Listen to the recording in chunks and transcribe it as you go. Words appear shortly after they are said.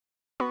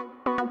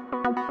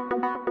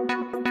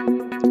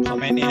How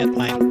many at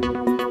mine?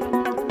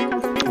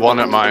 One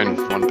at mine,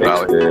 one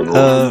valley.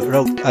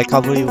 Rogue, I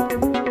cover you.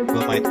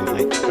 Go mine, go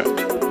mine. Okay.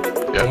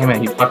 Yeah. Damn it,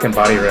 he fucking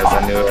body res,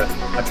 I knew it.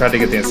 I tried to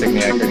get the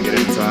insignia, I couldn't get it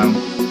in time.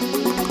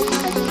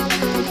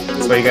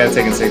 That's why you gotta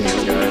take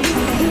insignias, guys.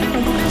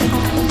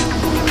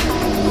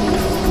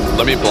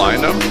 Let me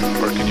blind him,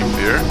 or can you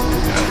fear?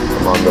 Yeah.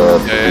 I'm on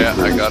the. Yeah,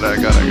 I got it.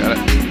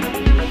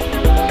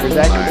 There's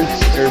actually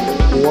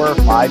there's 4 or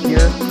 5 here.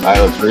 Alright,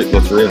 let's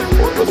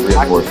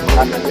reinforce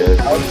them, guys.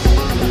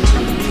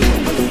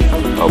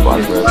 Oh,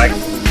 body Get res. flag,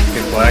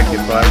 get flag,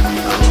 get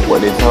flag.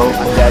 What needs help?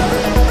 I'm dead.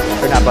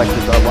 They're not bucking,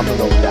 so one of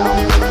them goes down.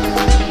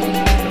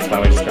 That's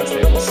fine, we just got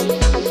stables. I'm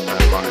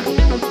fine.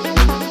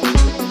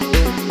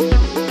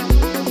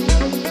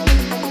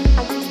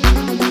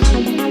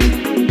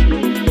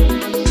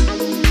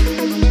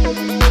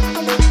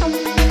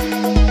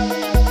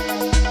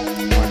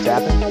 What's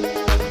happening?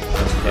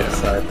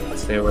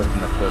 Let's stay away from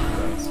the cliff,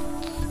 guys.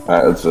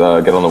 Alright, let's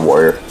get on the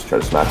warrior. Let's try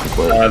to smash the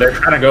cliff. They're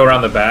trying to go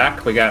around the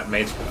back. We got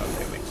mage.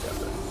 Okay, mage got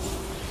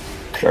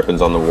it.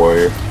 Sharpens on the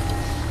warrior.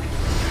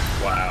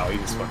 Wow, he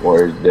just fucking.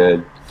 Warrior's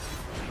dead.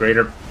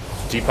 Greater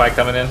G-Pie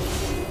coming in.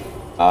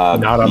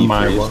 Not on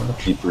my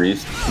watch. Deep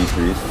priest.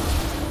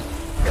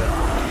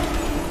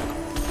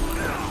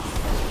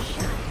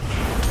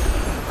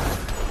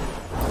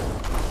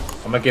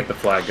 I'm gonna get the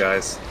flag,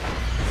 guys.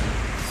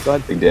 Go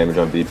ahead. Big damage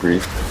on deep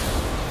priest.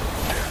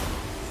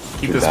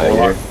 Keep Should this die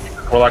warlock.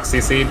 here. Warlock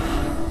CC'd.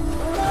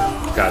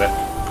 Got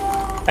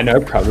it. I know I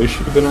probably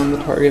should have been on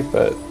the target,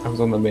 but I was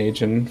on the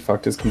mage and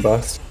fucked his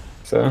combust.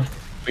 So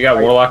We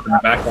got warlock in the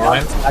back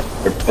lines.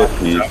 They're 5th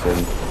piece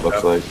and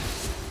looks like.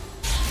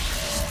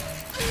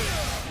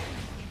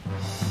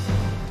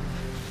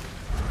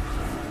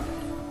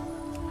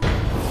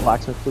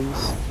 Blacksmith,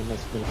 please. And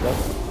let's finish up.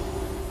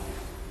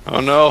 Oh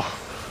no.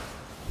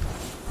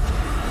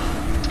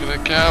 It's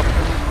gonna cap.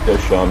 Go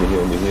Shaw me,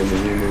 heal me.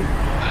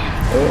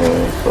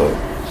 Fuck.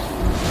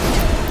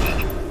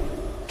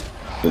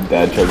 The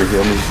dad chugger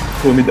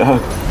heal me,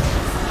 dog.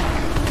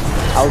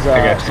 How's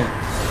I got you.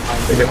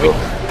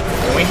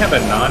 Can we have a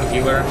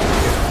non-healer,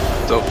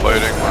 Still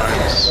fighting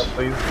mines.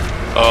 please?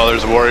 Oh,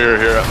 there's a warrior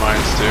here at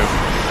mines too.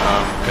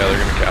 Yeah, they're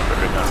gonna cap it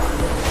right now.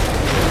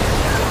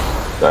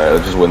 Alright,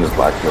 let's just win this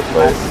blacksmith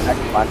fight.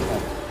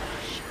 Blacksmith.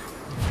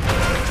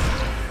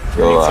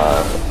 Go,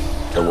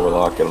 get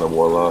warlock, get on the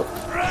warlock.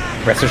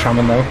 Rest of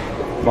shaman though.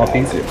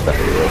 Maltese. See if that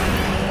hero.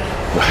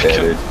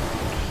 Standard.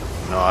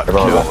 Not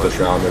Everyone kill left the with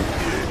shaman.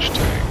 PH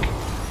tank.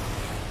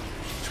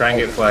 Try and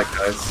get flag,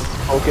 guys.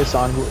 Focus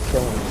on who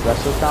killing.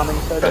 Resto Shaman,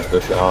 you said? Rest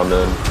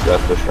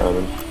the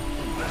shaman.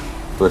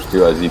 Push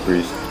to Z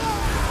priest.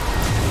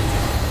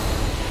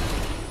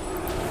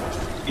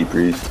 E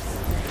priest.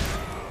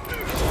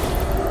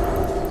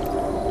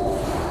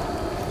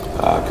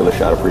 Kill the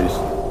shadow priest.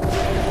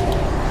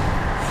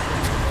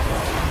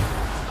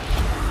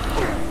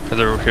 The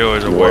healer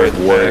is a Warrior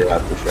warrior.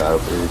 after shadow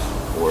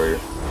priest. Warrior.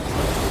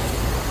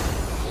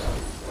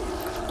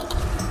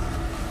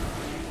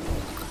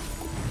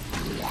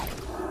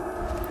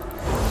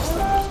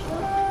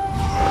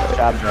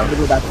 I'm gonna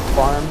go back to the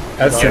farm.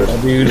 That's Yeah.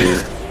 it,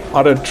 dude.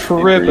 On a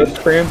trip, a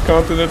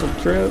transcontinental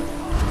trip.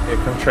 Yeah,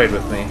 come trade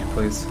with me,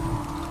 please.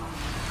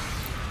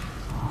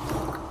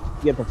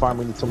 Get the farm,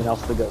 we need someone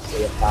else to go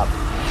stay up top.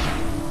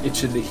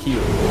 Itch in the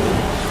heel.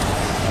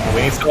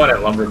 We need someone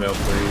at lumber mill,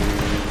 please.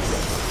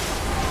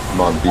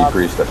 I'm on B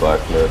priest at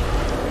blacksmith.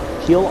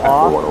 Heal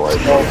off. one away.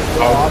 Heal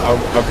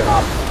off. Okay.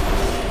 I'm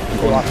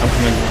coming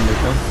under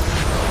now.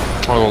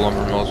 I'll go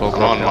lumber mill as well.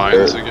 I'm on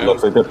mines again.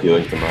 Looks like they're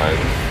peeling to mine.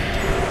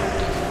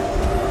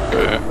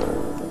 Okay.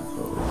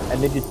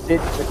 And then just sit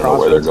I don't know across.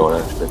 where they're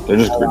going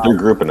actually. They're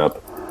grouping up.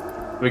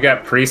 We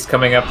got priest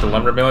coming up to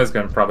lumber mill. He's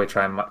gonna probably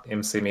try and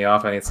MC me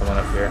off. I need someone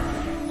up here.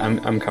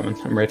 I'm coming.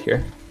 I'm right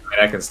here. I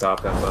mean, I can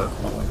stop him, but it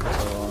won't wait for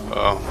so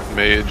long.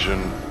 Mage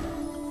and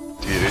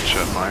DH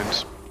at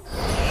mines.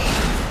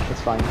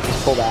 It's fine.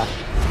 Just pull back.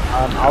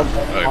 I'll get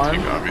the I farm.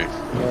 think on me.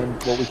 And then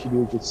what we should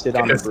do is just sit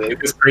on the bridge. Get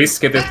this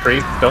priest. Get this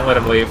priest. Don't let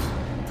him leave.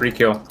 Free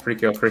kill. Free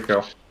kill. Free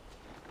kill.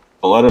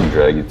 I'll let them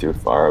drag you too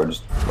far. I would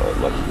just let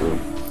them do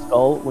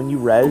So when you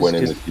res,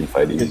 winning the just team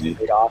fight easy.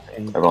 straight off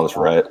and Everyone's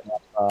right.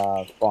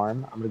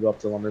 farm. I'm gonna go up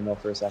to lumber mill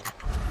for a second.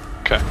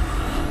 Okay.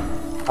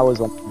 How is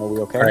lumber mill? We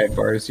okay? All right,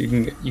 Bars, you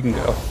can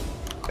go.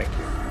 Thank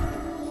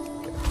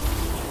you.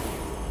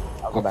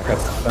 I'll go back.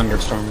 Press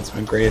thunderstorm. It's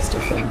my greatest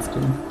defense,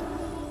 dude.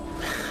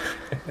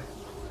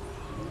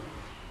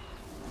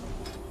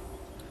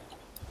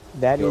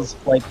 That is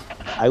like,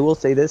 I will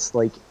say this,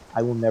 like,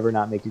 I will never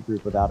not make a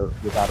group without a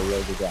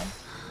rogue again.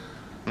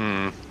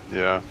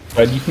 Yeah.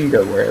 But you can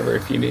go wherever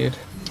if you need.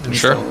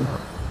 Sure.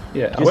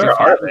 Yeah. Where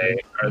are they?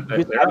 They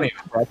Just don't even.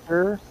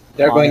 pressure.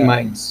 They're on going a-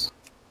 mines.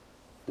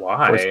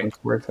 Why?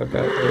 Worth I've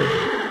got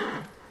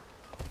there.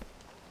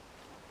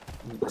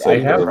 Looks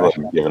They like have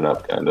they've given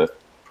up, kind of.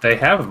 They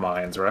have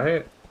mines,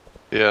 right?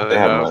 Yeah, They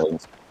have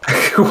mines.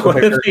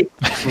 What are they?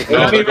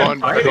 No, they're going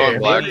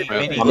blacksmith.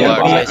 Mini.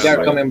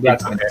 They're coming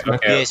blacksmith.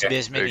 Okay, BS, okay.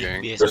 BS mini,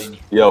 BS First,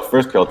 mini. yo,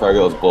 first kill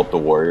target, let's blow up the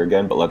warrior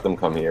again, but let them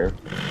come here.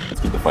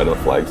 Let's keep the fight on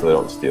the flag so they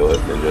don't steal it.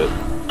 Ninja.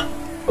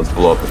 Let's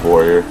blow up this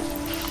warrior.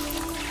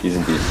 He's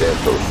in deep sand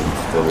potions.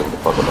 Still able to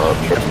fuck him up.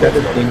 Got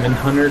a demon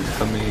hunter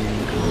coming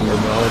over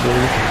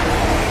Melody.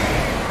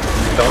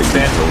 Don't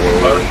stand too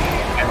close.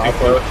 Can't be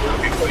close.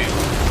 Can't be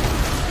close.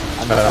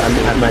 I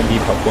might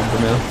need help one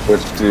for now.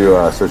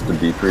 Switch to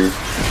decrease.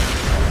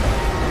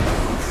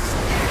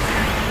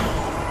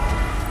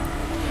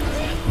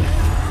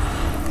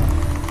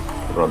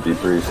 Put on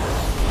decrease.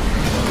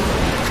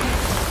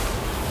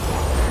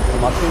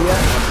 Come up here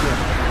yet?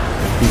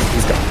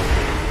 He's gone.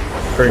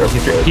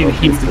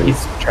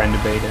 He's trying to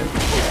bait it.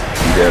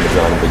 Big damage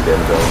on him, big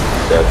damage on him.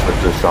 Yeah, switch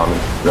to shaman.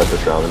 Rest of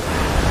shaman.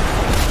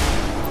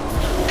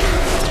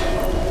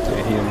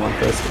 Yeah, he didn't want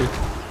this, dude.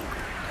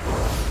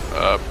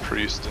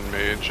 Priest and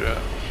mage,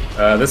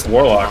 yeah. This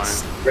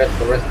warlock's.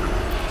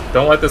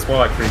 Don't let this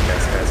warlock free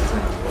cast, guys. His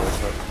name is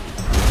Warlock.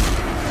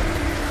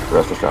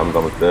 Rest of shaman's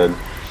almost dead.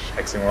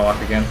 Hexing warlock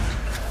again.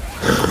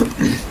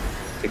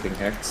 Taking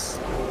hex.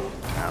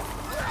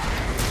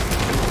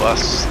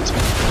 Blessed.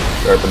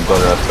 Sharpen's on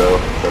resto.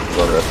 Sharpen's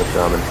on resto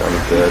shaman.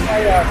 Shaman's dead.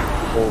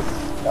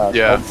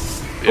 Yeah.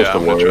 Yeah,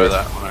 I'm gonna try warrior.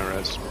 that when I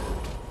res.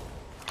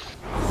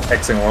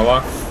 Hexing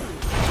warlock.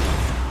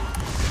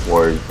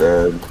 Warrior's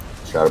dead.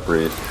 Shadow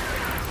priest.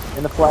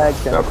 In the flag,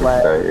 in Shadow the priest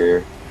flag. right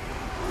here.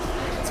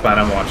 It's fine,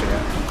 I'm watching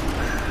it.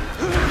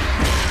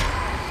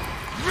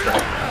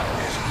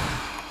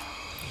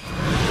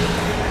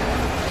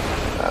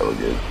 Alright, we're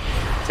good.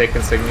 Take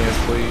insignias,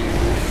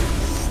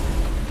 please.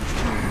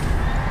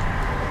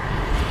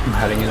 I'm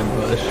hiding in a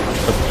bush,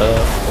 but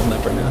we'll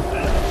never know.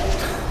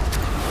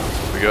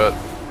 We got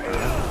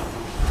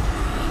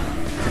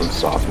Some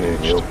soft new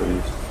heal,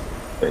 please.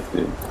 Thanks,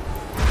 dude.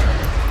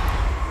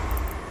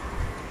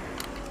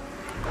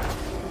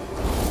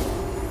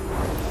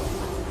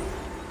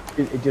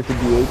 Is it just a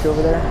DH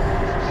over there?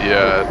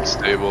 yeah,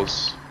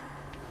 stables.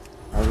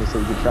 I was gonna say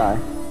you could try.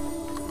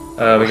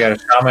 We got a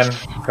shaman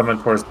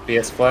coming towards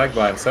BS flag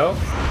by himself.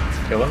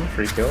 Kill him,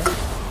 free kill.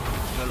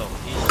 Yellow.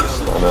 He's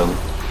yellow. And then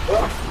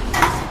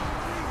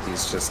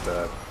He's just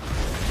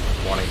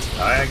wanting to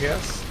die, I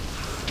guess.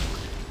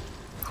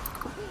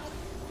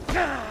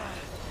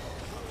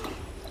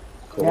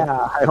 Cool.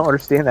 Yeah, I don't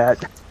understand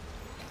that.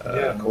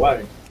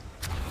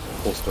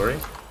 Cool story.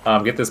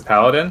 Get this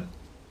paladin.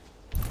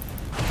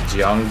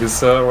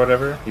 Jiangsa or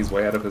whatever. He's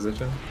way out of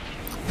position.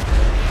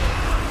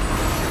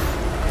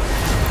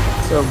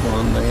 So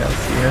one they got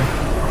here.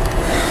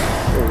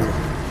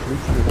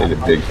 I need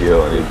a big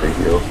heal. I need a big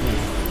heal.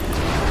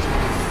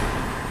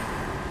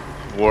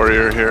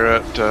 Warrior here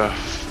at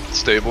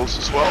stables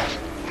as well.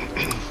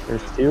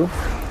 There's two.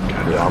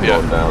 Yeah, I'm Yeah,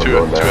 going down. two-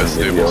 I'm going two down. at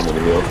Need a heal. stables. Need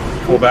a heal.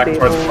 Pull back towards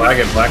Stable. flag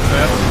and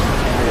blacksmith.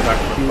 Pull back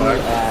towards Two flag.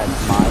 at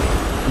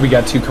mine. We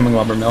got two coming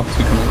lumber mill.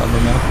 Two coming lumber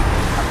mill.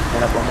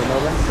 And up on the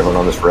Nova. Everyone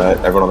on this red.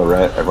 Everyone on the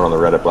red. Everyone on the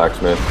red at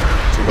blacksmith.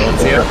 Two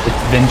bones here.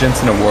 It's vengeance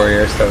and a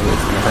warrior, so it's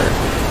gonna hurt.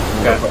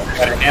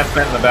 Got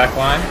enhancement in the back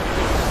line.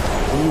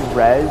 Can you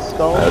res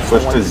skull?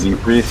 Switch to Z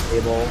priest.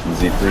 Stable.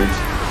 Z priest.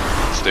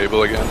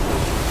 Stable again.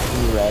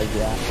 Can you res,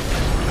 yeah.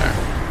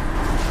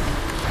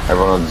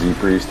 Everyone on Z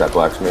priest at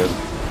blacksmith.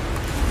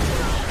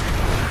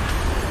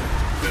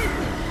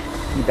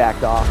 He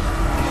backed off.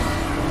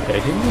 Yeah,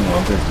 he didn't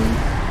want this one.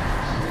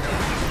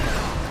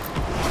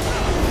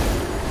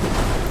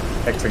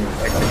 Hexing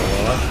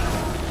warlock.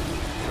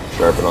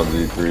 Sharpen on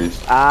Z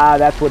priest. Ah,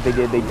 that's what they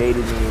did. They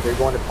baited me. They're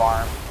going to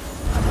farm.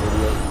 I'm an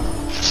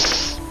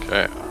idiot.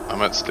 Okay,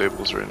 I'm at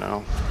stables right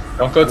now.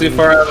 Don't go too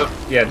far out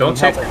of. Yeah, don't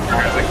chase the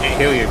cars. I can't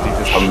heal you if you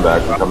just. Coming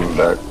back. I'm coming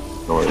back.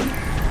 No worries.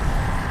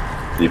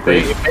 Z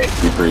priest.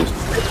 Z priest.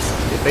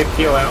 If they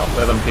peel out,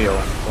 let them peel.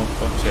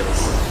 Don't chase.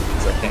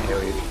 Because I can't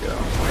heal you if you go.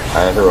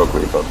 I had heroic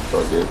leap up.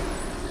 So good.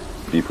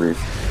 Z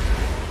priest.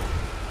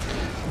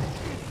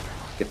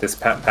 Get this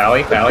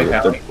pally.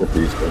 The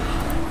priest.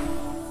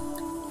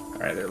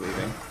 Alright, they're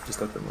leaving.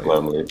 Just let them leave. Let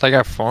him leave. It's like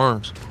our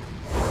farms.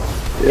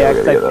 Yeah, we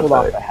because gotta I get pulled that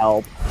off back. the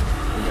help.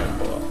 We gotta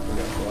pull off. We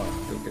gotta pull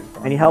off. Do a good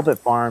farm. Any help at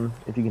farm,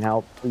 if you can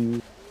help,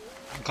 please.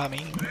 I'm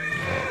coming.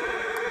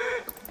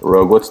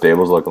 Rogue, what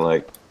stables looking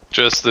like?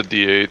 Just the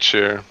DH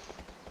here.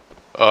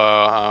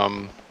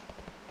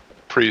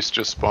 Priest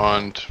just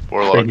spawned.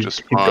 Warlock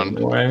just Keep going spawned.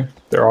 away.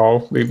 They're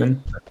all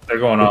leaving. They're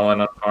going all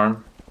in on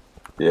farm.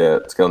 Yeah,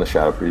 let's get on the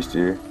shadow priest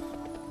here.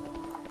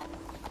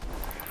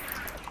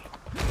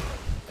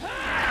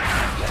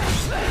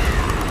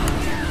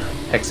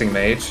 Hexing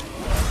mage.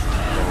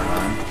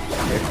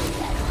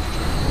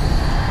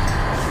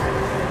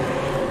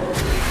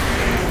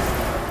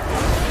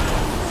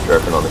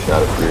 Sharpen on the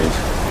shadow priest.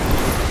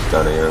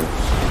 Stunning him.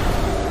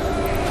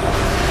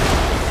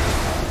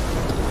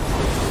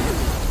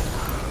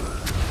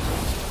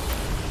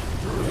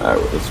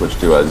 Alright, let's switch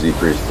to Z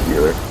priest, the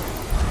healer.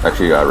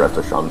 Actually, you got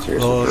Resto Shamans here.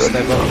 Oh, So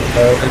step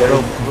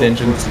up.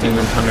 Vengeance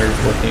demon hunter is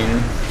looking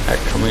at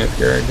coming up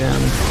here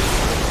again.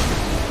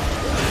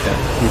 Yeah,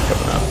 he's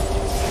coming up.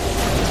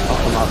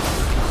 I'll come up.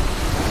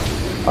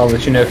 I'll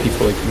let you know if he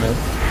fully commits.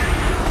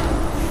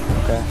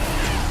 Okay.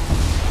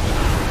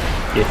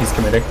 Yeah, he's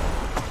committing.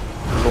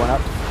 Going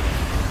up.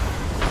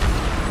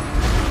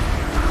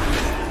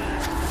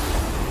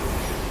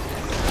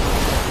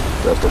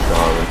 That's the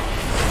shaman.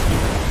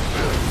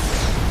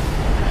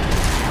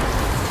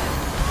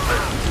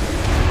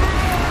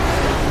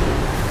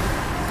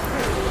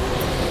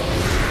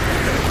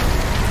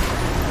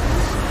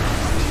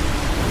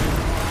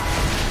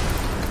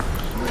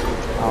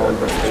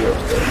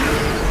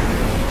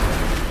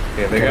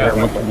 Yeah, they got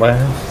Everyone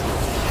left.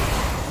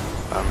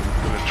 I'm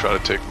gonna try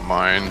to take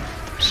mine.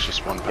 There's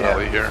just one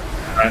pally here.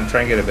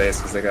 try and get a base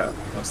because they got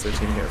most of their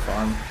team here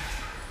farm.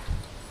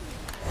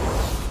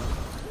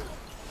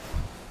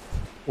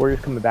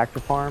 Warriors coming back to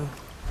farm.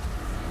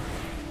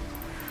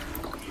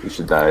 You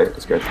should die.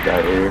 This guy should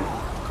die here.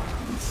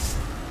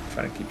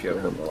 Trying to keep you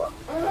over a lot.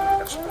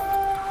 Nice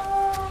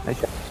shot.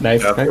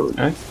 Nice, Yep. nice,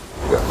 nice.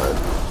 Got mine.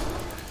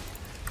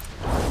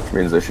 Which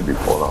means they should be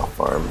pulling off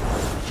farm.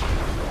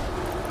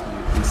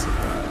 You'd be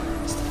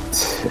surprised.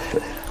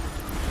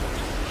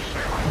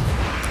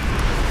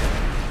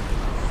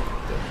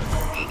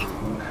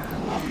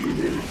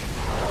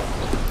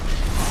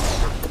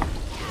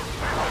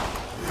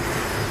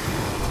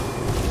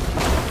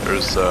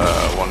 There's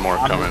one more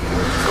coming.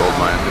 Gold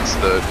mine. It's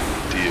the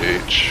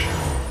DH.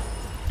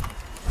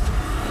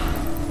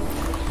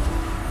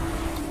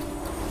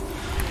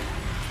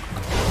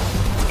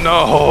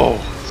 No!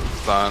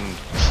 Done.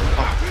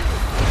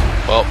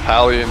 Well,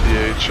 Pally and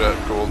DH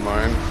at gold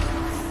mine.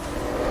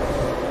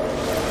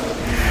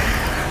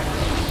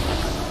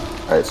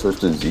 Alright, switch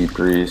to Z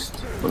Priest.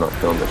 We're not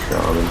killing the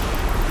shaman.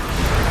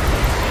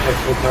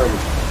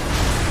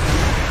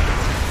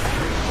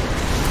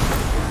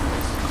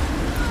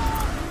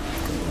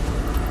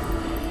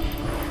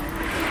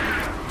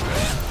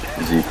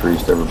 Z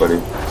Priest, everybody.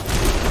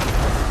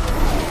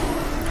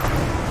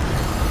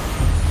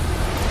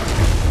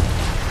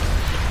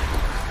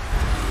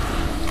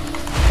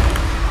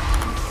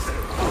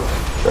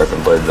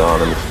 Sharpen blades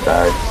on him, he should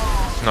die.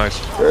 Nice.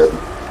 Good.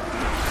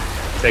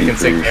 Take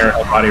insignia or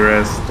help body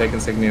res. Take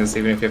insignias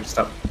even if you have to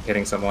stop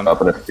hitting someone.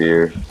 Up in a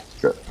fear.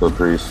 Kill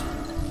Priest.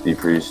 Z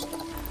Priest.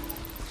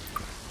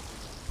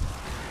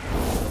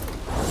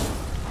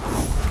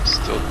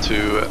 Still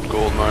 2 at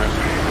gold mine.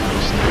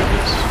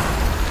 Stables.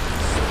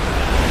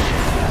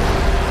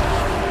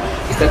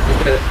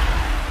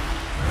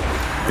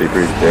 Z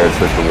Priest dead,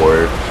 switch to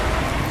warrior.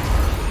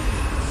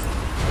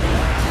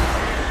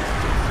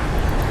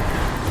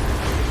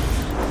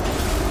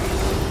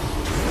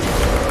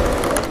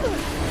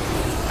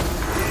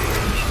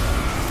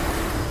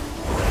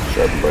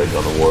 Sharpen blades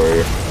on the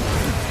warrior.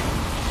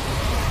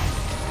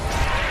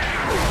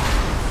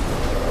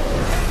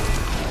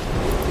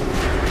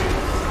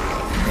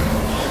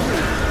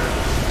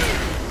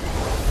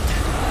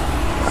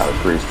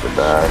 Priest to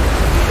die.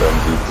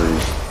 Z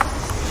Priest.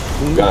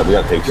 We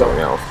gotta take something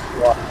else.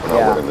 We're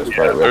not winning this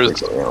fight. We gotta take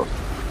something else.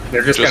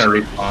 They're just gonna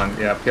respawn.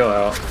 Yeah, peel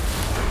out.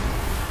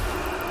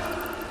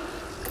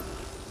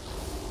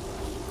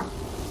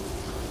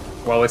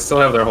 While they still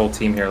have their whole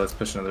team here, let's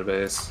push another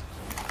base.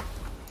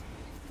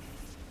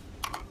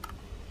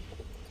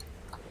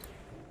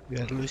 We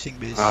are losing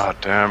base. Ah,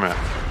 damn it.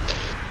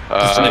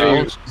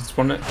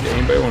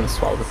 Anybody want to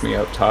swap with me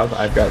up top?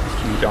 I've got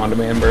huge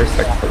on-demand burst.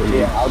 I can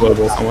probably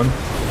global someone.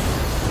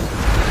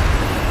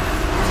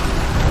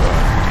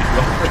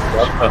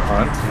 Love the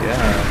hunt,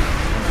 yeah.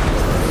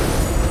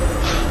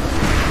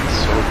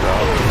 So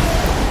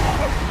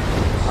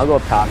dumb. I'll go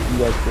top. You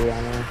guys stay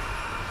on there.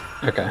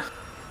 Okay.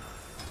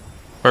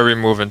 Where are we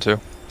moving to?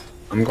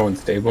 I'm going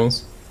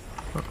stables.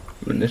 I'm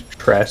gonna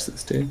trash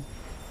this dude.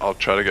 I'll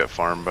try to get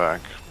farm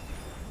back.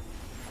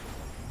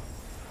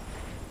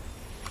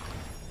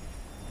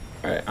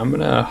 Alright, I'm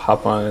gonna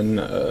hop on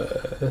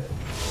the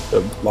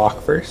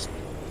block first.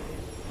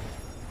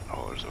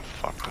 Oh, there's a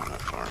fuck ton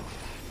of farm.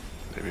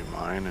 Maybe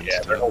mine Yeah,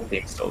 instead. their whole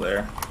team's still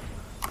there.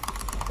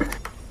 You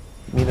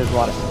mean there's a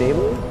lot of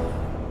stables?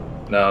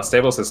 No,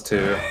 stables is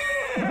 2.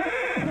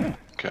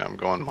 Okay, I'm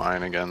going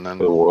mine again then.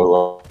 The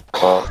warlock.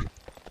 I'm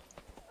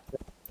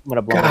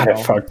gonna blow God, him.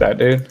 fuck that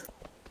dude.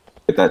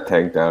 Get that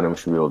tank down and we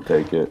should be able to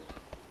take it.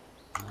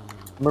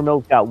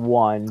 Mermill's got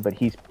 1, but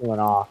he's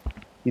pulling off.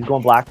 He's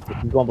going blacksmith.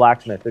 He's going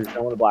blacksmith. There's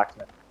no one to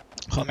blacksmith.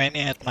 How many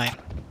at mine?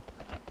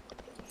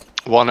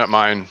 One at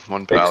mine,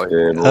 one pally.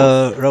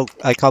 Rogue,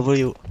 I cover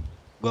you.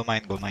 Go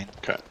mine, go mine.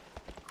 Okay.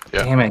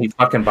 Yeah. Damn it, he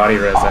fucking body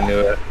res, I knew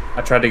it.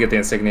 I tried to get the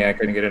insignia, I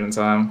couldn't get it in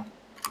time.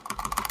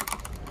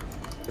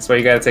 That's why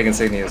you gotta take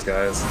insignias,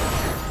 guys.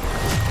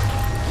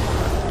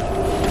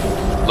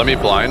 Let me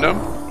blind him,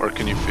 or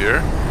can you fear?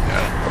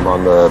 Yeah. I'm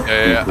on the.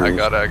 Yeah, I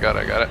got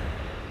it.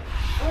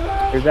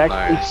 There's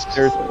actually Nice.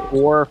 there's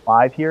 4 or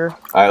 5 here.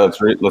 Alright,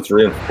 let's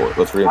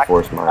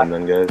reinforce mine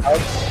then, guys.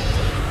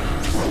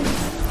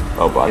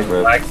 Oh, Get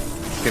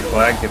blacksmith.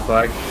 flag, get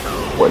flag.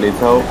 What needs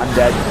help? I'm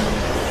dead.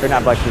 They're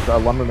not blacksmith. Our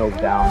lumber mill's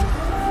down.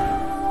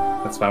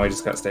 That's fine, we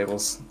just got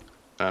stables.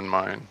 And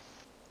mine.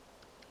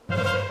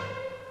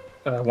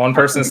 One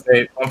person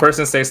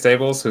stay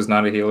stables who's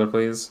not a healer,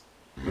 please.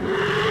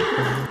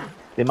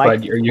 They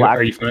might But are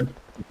you fine?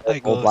 I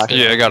go. black.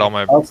 Yeah, I got all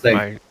my I'll stay.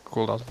 my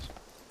cooldowns.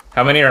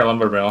 How many are at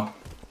Lumber Mill?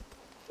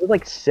 It was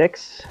like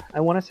 6, I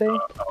want to say.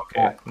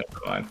 Okay,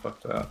 never mind. Fuck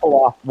that. Oh,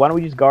 off. Why don't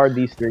we just guard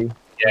these 3?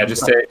 Yeah,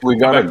 just stay. We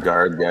gotta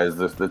guard, guys.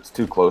 That's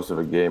too close of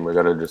a game. We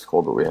gotta just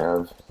hold what we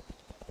have.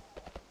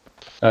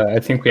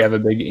 I think we have a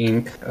big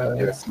ink.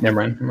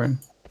 Never mind.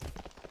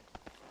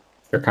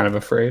 They're kind of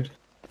afraid.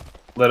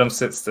 Let them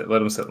sit. Let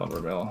them sit Lumber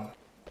Mill.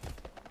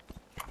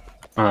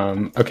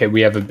 Okay,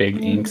 we have a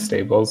big ink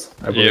stables.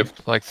 I believe.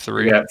 Yep, like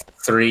 3. We got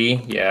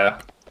 3. Yeah.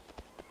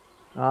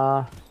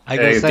 I Hey,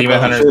 go second. Demon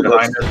Hunter-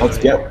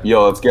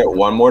 Let's get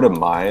one more to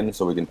mine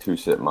so we can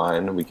 2-sit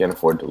mine. We can't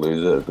afford to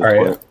lose it at this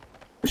Alright. point.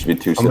 We should be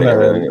 2-sitting gonna-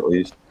 everything at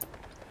least.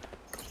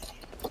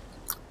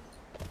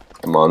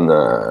 I'm on the.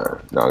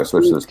 No, I'm gonna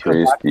switch to this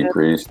priest, be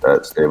priest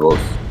at stables.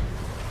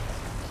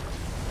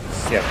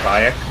 Yeah,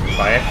 Bayek.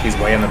 He's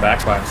way in the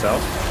back by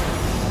himself.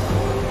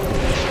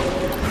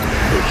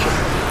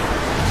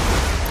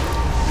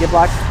 Get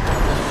black.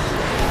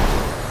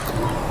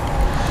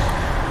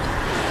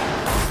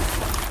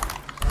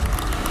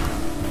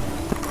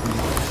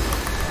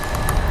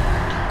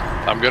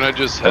 I'm gonna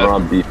just head I'm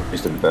on B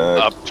priest at the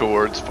back. up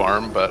towards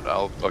farm, but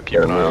I'll keep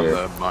an eye on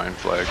the mine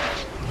flag.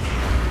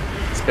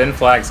 Spin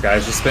flags,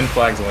 guys. Just spin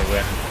flags when we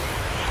win.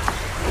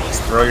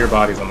 Just throw your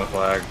bodies on the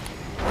flag.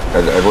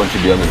 Guys, everyone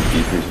should be on this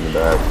B priest in the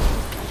back.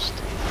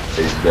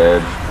 He's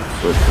dead.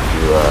 Switch to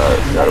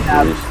got a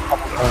priest.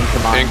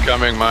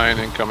 Incoming mine.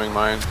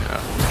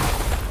 Yeah.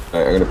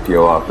 Alright, I'm gonna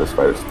peel off this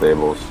fight at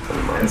stables.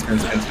 Spin.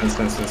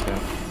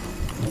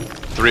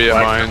 3 at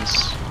Flag. mines.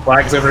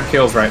 Flags over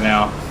kills right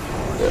now.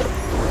 Yeah.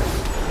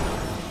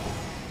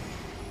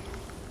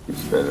 Keep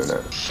spinning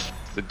it.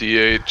 The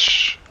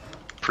DH,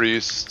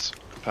 priest,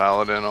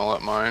 paladin, all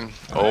at mine.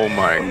 Oh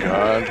my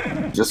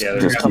god. Just Yeah,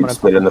 they're keep coming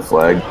spinning the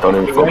flag. Don't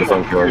even focus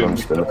on killing them.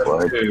 Spin the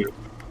flag.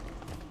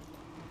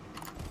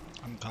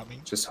 I'm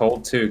coming. Just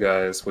hold 2,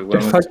 guys. We The win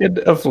with fucking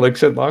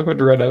affliction log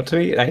would run out to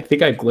me, and I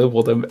think I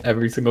globaled him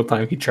every single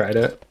time he tried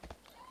it.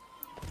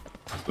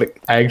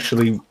 Like, I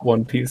actually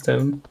one-pieced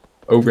him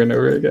over and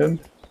over again.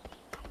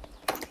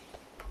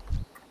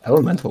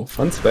 Elemental,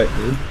 fun spec,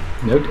 dude.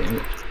 No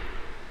damage.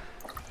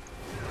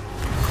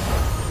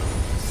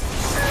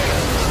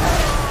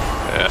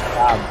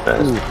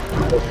 Ooh.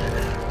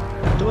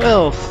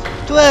 12.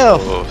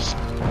 Close.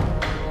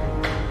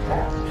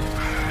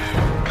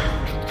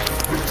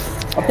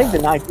 I'll take the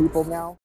 9 people now.